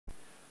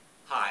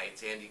Hi,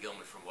 it's Andy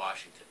Gilman from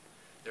Washington.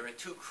 There are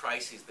two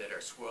crises that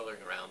are swirling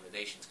around the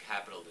nation's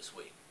capital this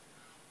week.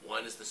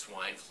 One is the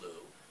swine flu.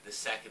 The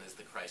second is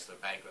the Chrysler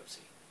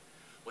bankruptcy.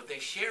 What they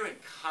share in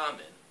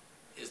common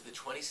is the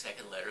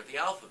 22nd letter of the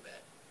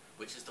alphabet,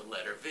 which is the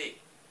letter V.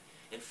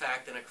 In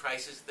fact, in a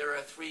crisis, there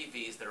are three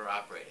V's that are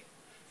operating.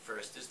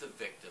 First is the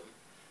victim,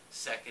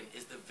 second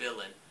is the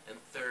villain, and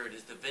third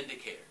is the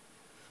vindicator.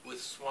 With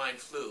swine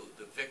flu,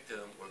 the victim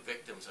or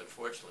victims,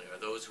 unfortunately,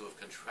 are those who have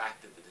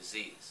contracted the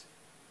disease.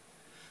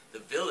 The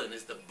villain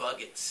is the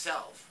bug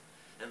itself,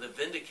 and the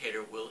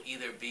vindicator will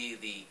either be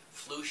the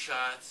flu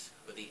shots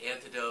or the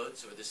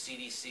antidotes or the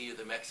CDC or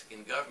the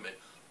Mexican government,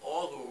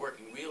 all who are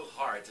working real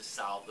hard to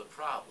solve the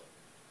problem.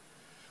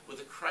 With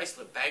the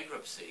Chrysler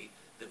bankruptcy,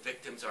 the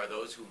victims are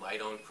those who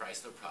might own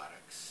Chrysler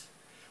products,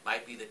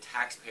 might be the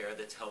taxpayer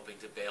that's helping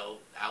to bail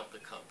out the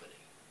company.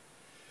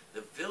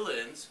 The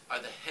villains are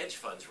the hedge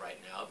funds right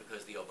now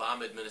because the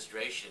Obama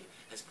administration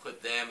has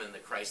put them and the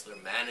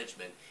Chrysler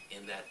management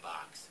in that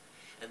box.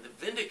 And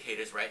the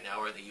vindicators right now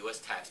are the U.S.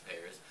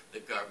 taxpayers, the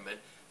government,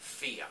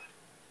 fiat.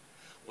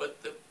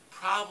 What the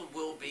problem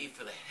will be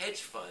for the hedge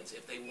funds,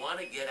 if they want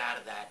to get out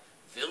of that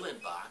villain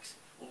box,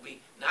 will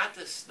be not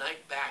to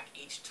snipe back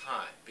each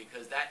time,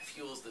 because that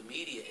fuels the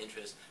media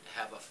interest to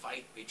have a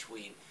fight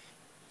between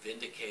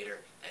vindicator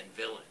and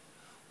villain.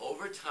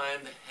 Over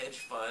time, the hedge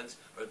funds,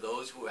 or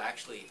those who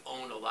actually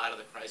own a lot of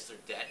the Chrysler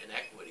debt and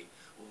equity,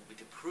 will be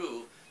to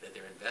prove that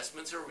their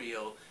investments are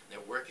real and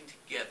they're working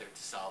together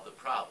to solve the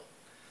problem.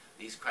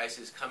 These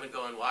crises come and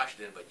go in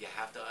Washington, but you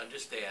have to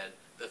understand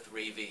the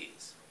three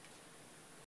V's.